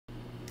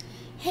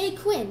Hey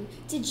Quinn,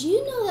 did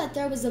you know that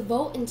there was a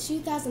vote in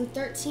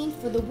 2013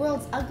 for the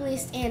world's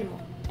ugliest animal?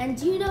 And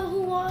do you know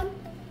who won?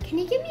 Can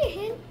you give me a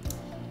hint?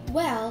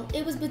 Well,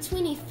 it was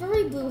between a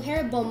furry blue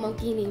hairball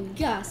monkey named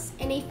Gus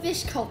and a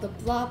fish called the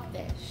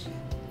Blobfish.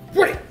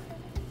 Wait,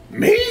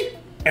 me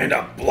and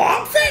a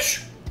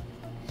blobfish?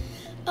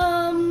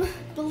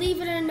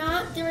 Believe it or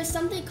not, there is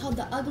something called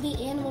the Ugly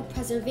Animal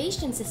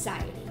Preservation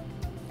Society.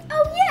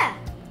 Oh yeah,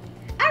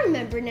 I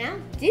remember now.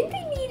 Didn't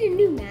they need a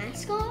new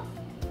mascot?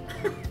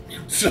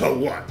 So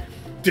what?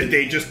 Did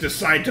they just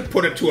decide to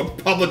put it to a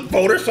public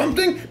vote or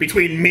something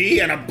between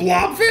me and a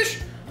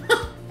blobfish?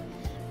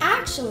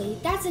 Actually,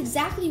 that's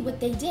exactly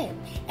what they did,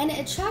 and it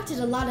attracted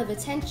a lot of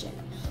attention,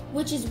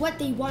 which is what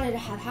they wanted to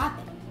have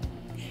happen.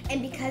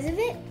 And because of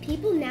it,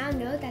 people now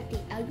know that the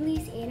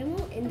ugliest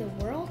animal in the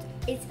world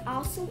is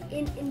also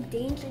an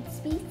endangered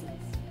species.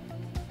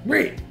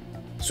 Wait,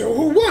 so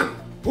who won?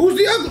 Who's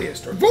the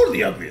ugliest or voted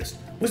the ugliest?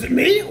 Was it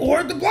me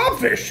or the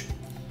blobfish?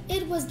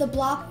 It was the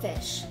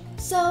Blobfish.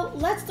 So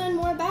let's learn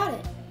more about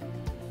it.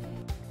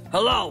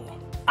 Hello,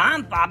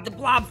 I'm Bob the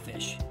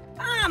Blobfish.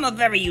 I'm a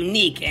very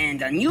unique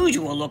and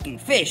unusual looking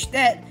fish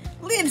that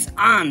lives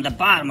on the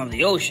bottom of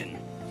the ocean.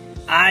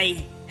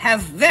 I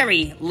have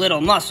very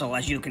little muscle,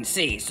 as you can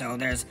see, so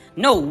there's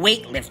no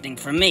weightlifting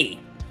for me.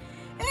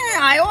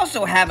 And I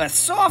also have a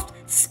soft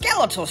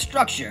skeletal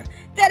structure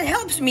that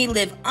helps me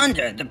live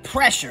under the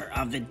pressure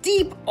of the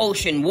deep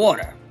ocean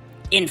water.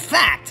 In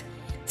fact,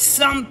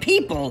 some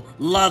people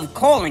love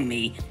calling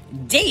me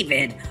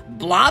David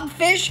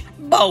Blobfish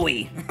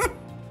Bowie.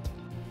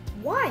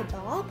 Why,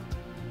 Bob?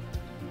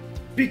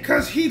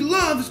 Because he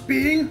loves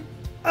being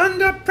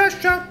under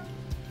pressure.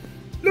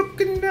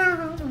 Looking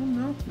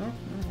down. No,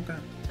 okay.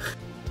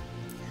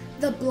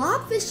 The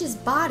Blobfish's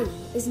body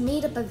is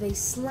made up of a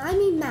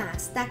slimy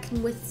mass that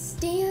can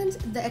withstand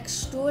the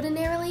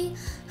extraordinarily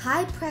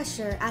high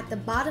pressure at the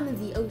bottom of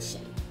the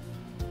ocean.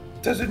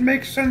 Does it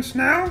make sense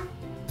now?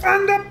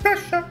 Under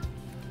pressure.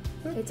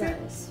 It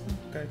does.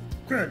 Okay,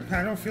 good.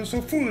 I don't feel so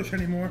foolish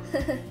anymore.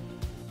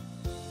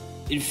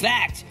 In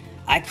fact,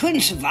 I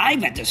couldn't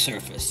survive at the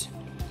surface.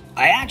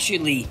 I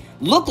actually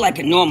look like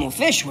a normal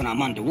fish when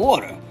I'm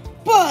underwater,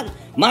 but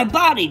my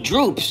body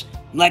droops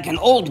like an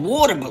old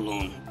water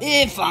balloon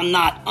if I'm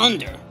not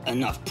under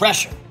enough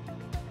pressure.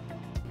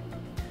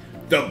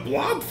 The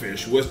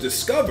blobfish was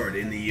discovered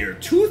in the year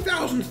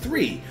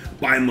 2003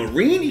 by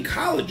marine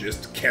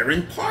ecologist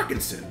Karen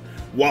Parkinson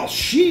while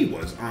she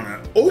was on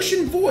an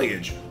ocean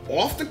voyage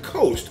off the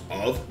coast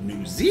of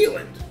New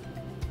Zealand.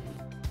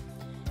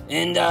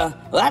 And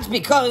that's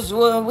because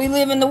we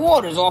live in the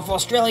waters off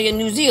Australia and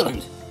New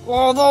Zealand,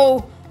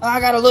 although I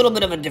got a little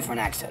bit of a different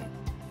accent.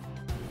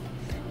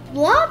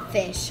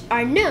 Blobfish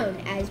are known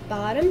as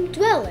bottom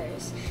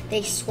dwellers.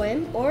 They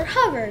swim or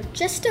hover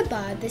just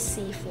above the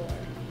seafloor.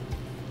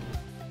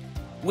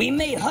 We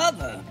may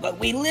hover, but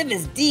we live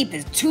as deep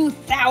as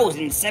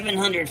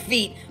 2,700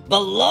 feet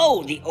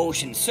below the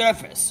ocean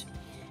surface.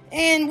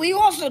 And we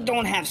also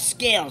don't have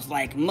scales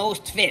like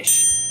most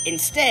fish.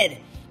 Instead,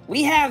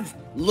 we have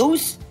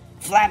loose,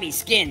 flabby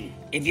skin,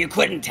 if you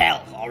couldn't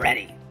tell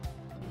already.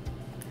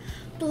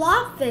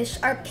 Blobfish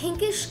are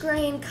pinkish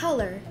gray in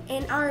color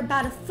and are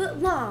about 1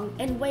 foot long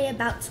and weigh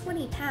about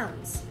 20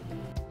 pounds.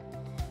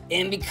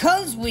 And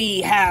because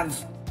we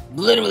have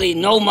literally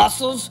no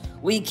muscles,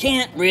 we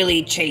can't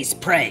really chase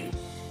prey.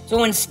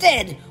 So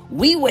instead,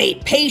 we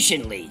wait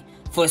patiently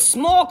for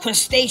small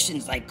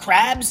crustaceans like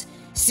crabs,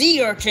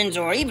 sea urchins,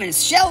 or even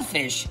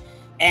shellfish,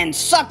 and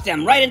suck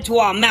them right into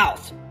our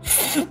mouth.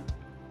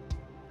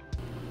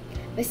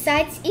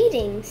 Besides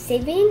eating,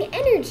 saving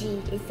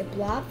energy is the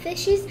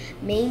blobfish's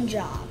main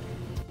job.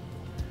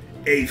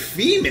 A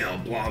female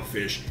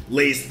blobfish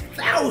lays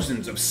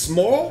thousands of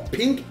small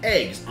pink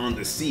eggs on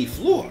the sea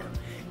floor,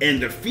 and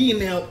the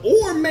female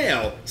or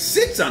male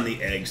sits on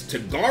the eggs to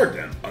guard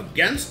them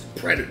against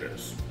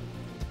predators.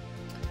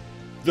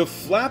 The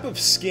flap of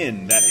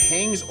skin that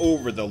hangs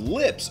over the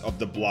lips of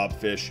the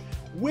blobfish,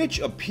 which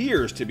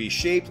appears to be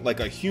shaped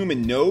like a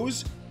human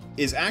nose,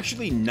 is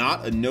actually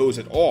not a nose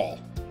at all.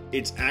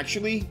 It's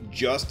actually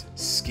just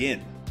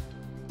skin.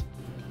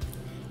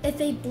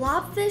 If a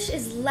blobfish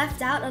is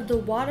left out of the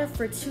water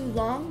for too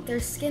long, their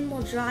skin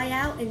will dry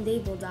out and they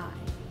will die.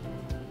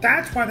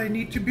 That's why they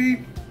need to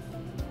be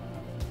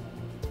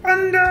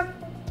under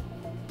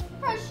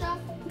Pressure.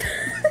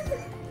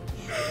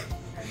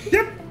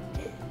 Yep.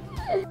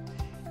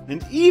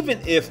 And even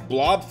if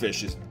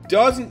blobfishes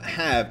doesn't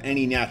have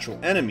any natural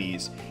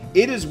enemies,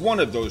 it is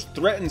one of those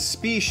threatened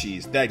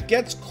species that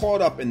gets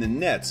caught up in the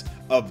nets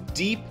of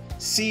deep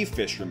sea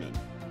fishermen.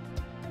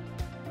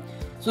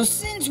 So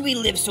since we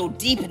live so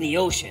deep in the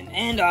ocean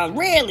and are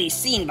rarely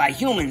seen by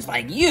humans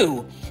like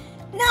you,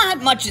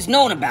 not much is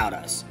known about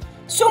us.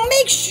 So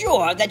make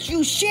sure that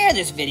you share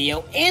this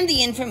video and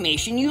the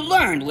information you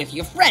learned with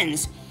your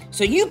friends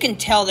so you can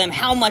tell them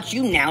how much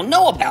you now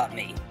know about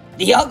me,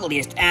 the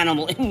ugliest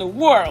animal in the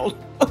world.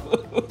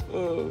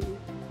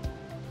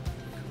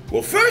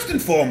 Well, first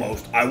and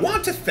foremost, I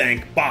want to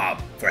thank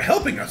Bob for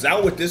helping us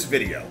out with this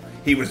video.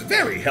 He was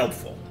very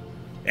helpful.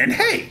 And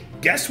hey,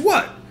 guess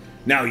what?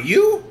 Now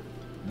you,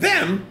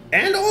 them,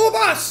 and all of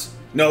us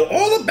know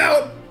all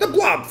about the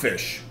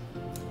blobfish.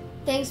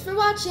 Thanks for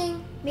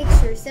watching. Make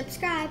sure to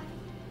subscribe.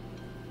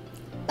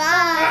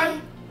 Bye.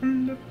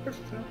 Bye.